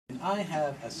I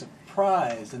have a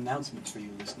surprise announcement for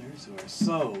you listeners who are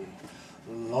so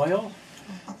loyal.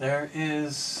 There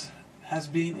has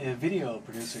been a video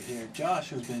producer here, Josh,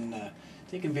 who's been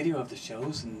taking video of the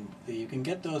shows, and you can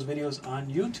get those videos on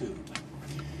YouTube.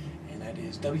 And that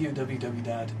is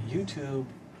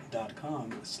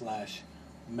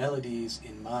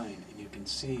www.youtube.com/melodiesinmind. And you can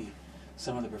see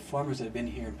some of the performers that have been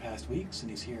here in past weeks, and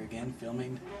he's here again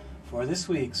filming for this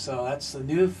week. So that's the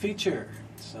new feature.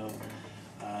 So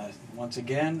once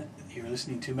again, you're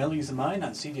listening to Melodies in Mind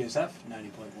on CJSF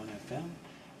 90.1 FM,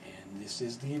 and this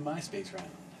is the MySpace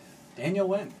round. Daniel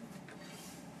Wen.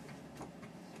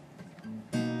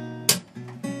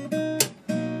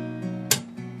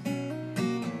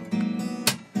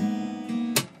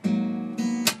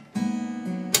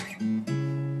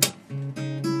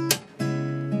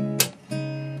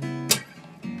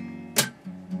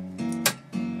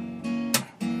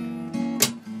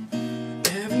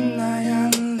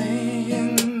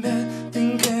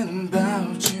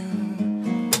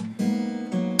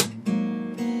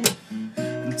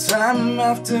 Time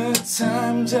after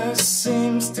time just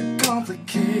seems to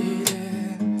complicate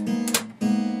it,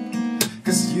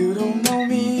 'cause you don't know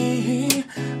me,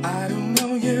 I don't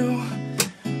know you.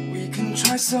 We can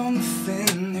try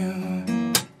something new.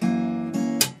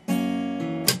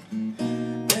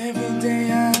 Every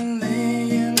day I lay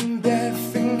in bed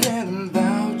thinking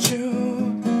about you.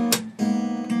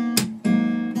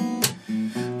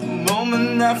 The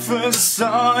moment I first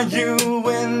saw you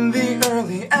in the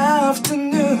early afternoon,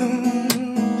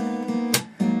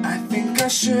 I think I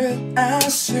should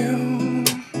ask you,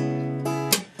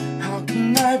 how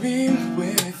can I be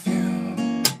with you?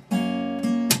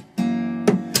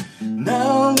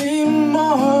 Now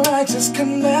anymore, I just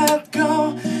can't let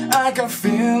go. I got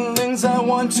feelings I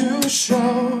want to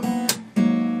show.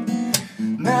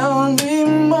 Now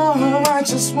anymore, I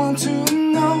just want to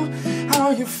know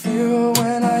how you feel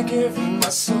when I give you my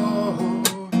soul.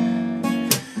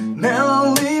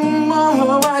 Now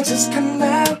anymore, I just can't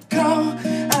let go.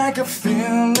 I got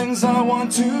feelings I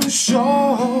want to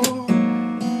show.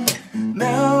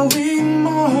 Now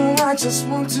anymore, I just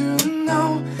want to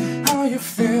know how you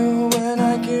feel when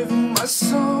I give you my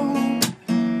soul.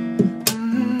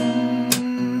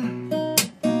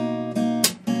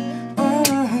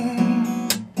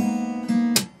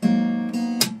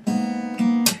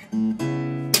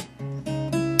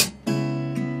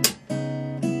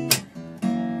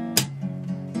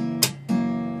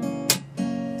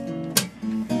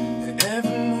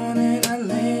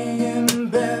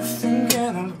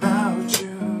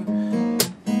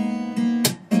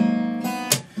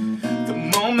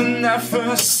 I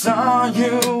first saw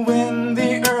you in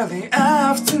the early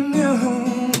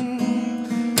afternoon,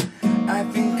 I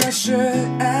think I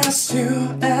should ask you,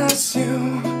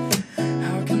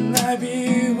 how can I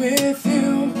be with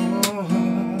you?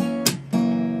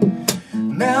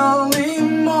 Now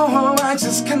anymore, I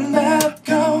just can't let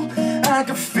go. I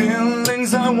got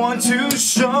feelings I want to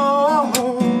show.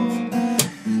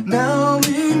 Now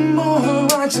anymore,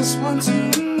 I just want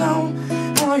to know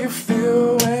how you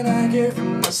feel when I give you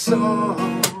my soul.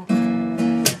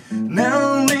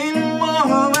 Now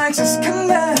anymore, I just can't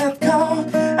let go.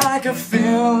 I got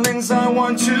feelings I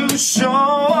want to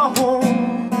show.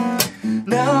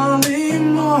 Now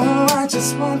anymore, I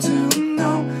just want to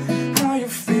know how you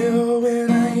feel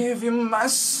when I give you my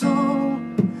soul.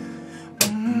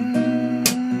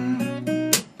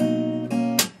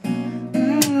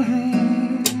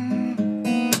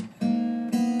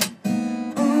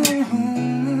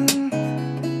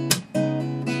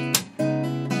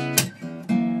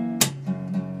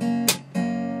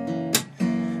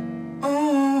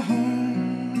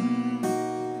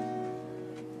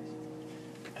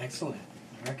 Excellent.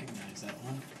 I recognize that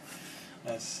one.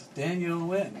 That's Daniel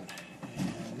Wen.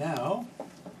 And now,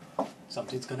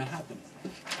 something's going to happen.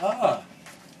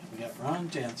 We got Ron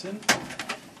Janzen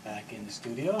back in the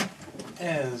studio,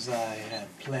 as I had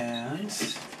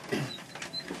planned.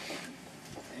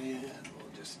 And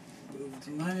we'll just move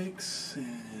the mics,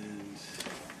 and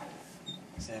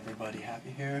is everybody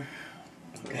happy here?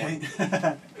 Okay.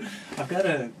 I've got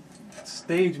a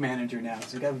stage manager now,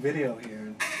 so we've got video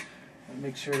here. And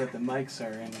make sure that the mics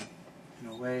are in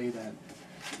a way that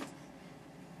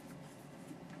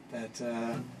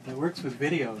works with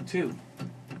video too.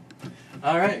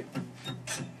 All right,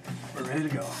 we're ready to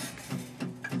go.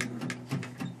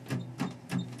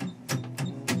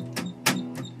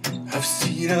 I've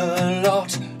seen a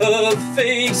lot of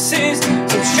faces, some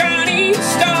shining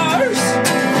stars.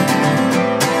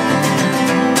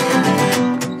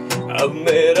 I've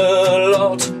met a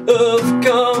lot of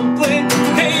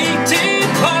complicated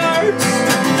hearts.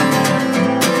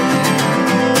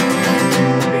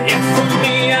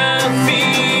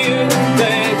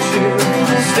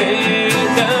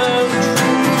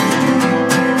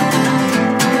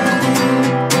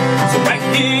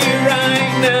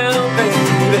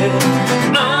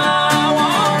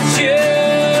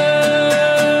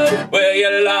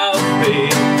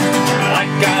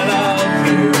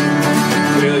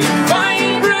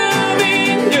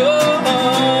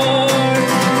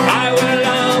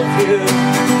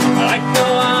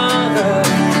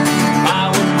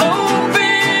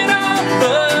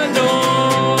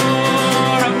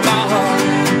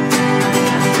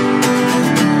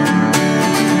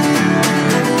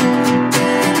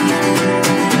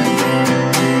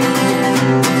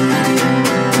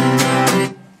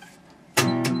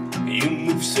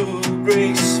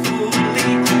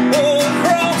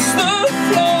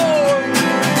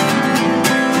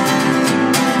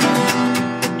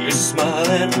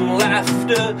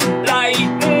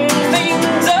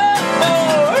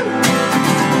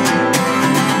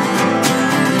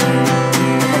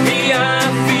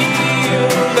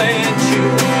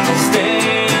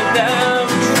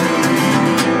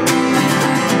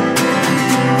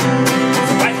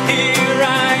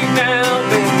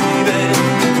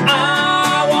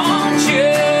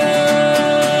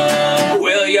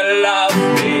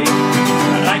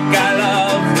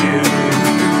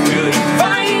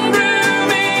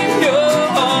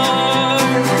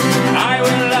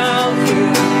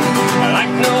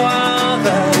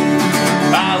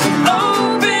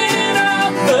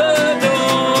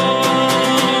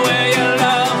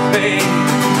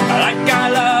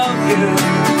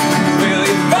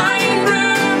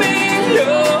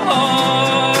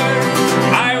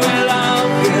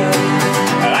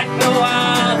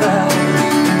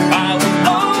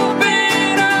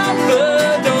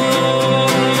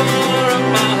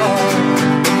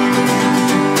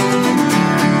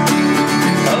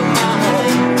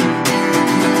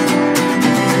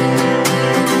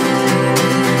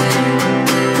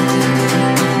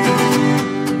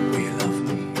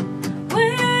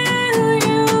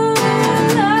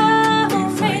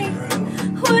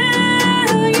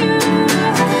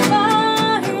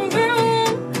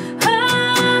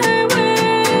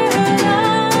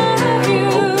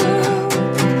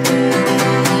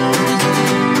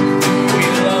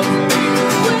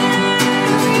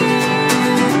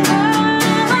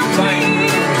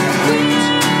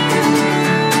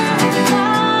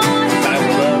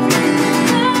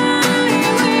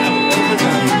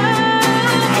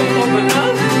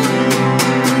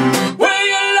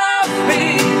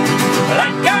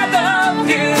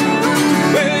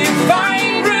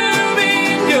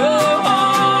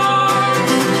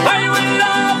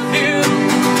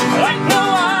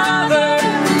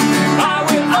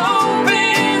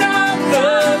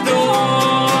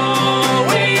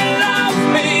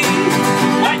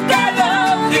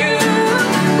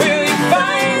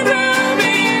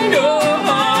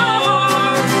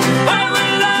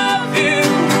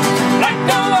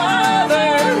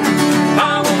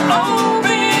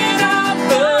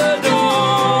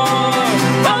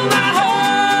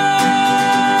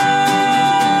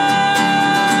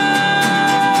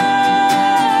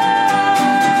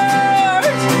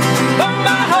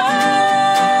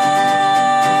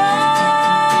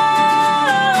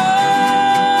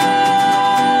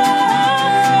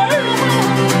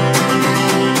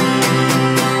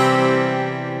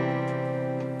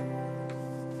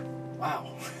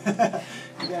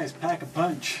 You guys pack a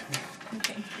punch.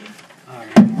 Thank you. All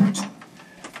right.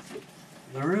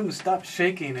 The room stopped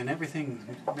shaking and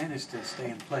everything managed to stay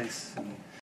in place. And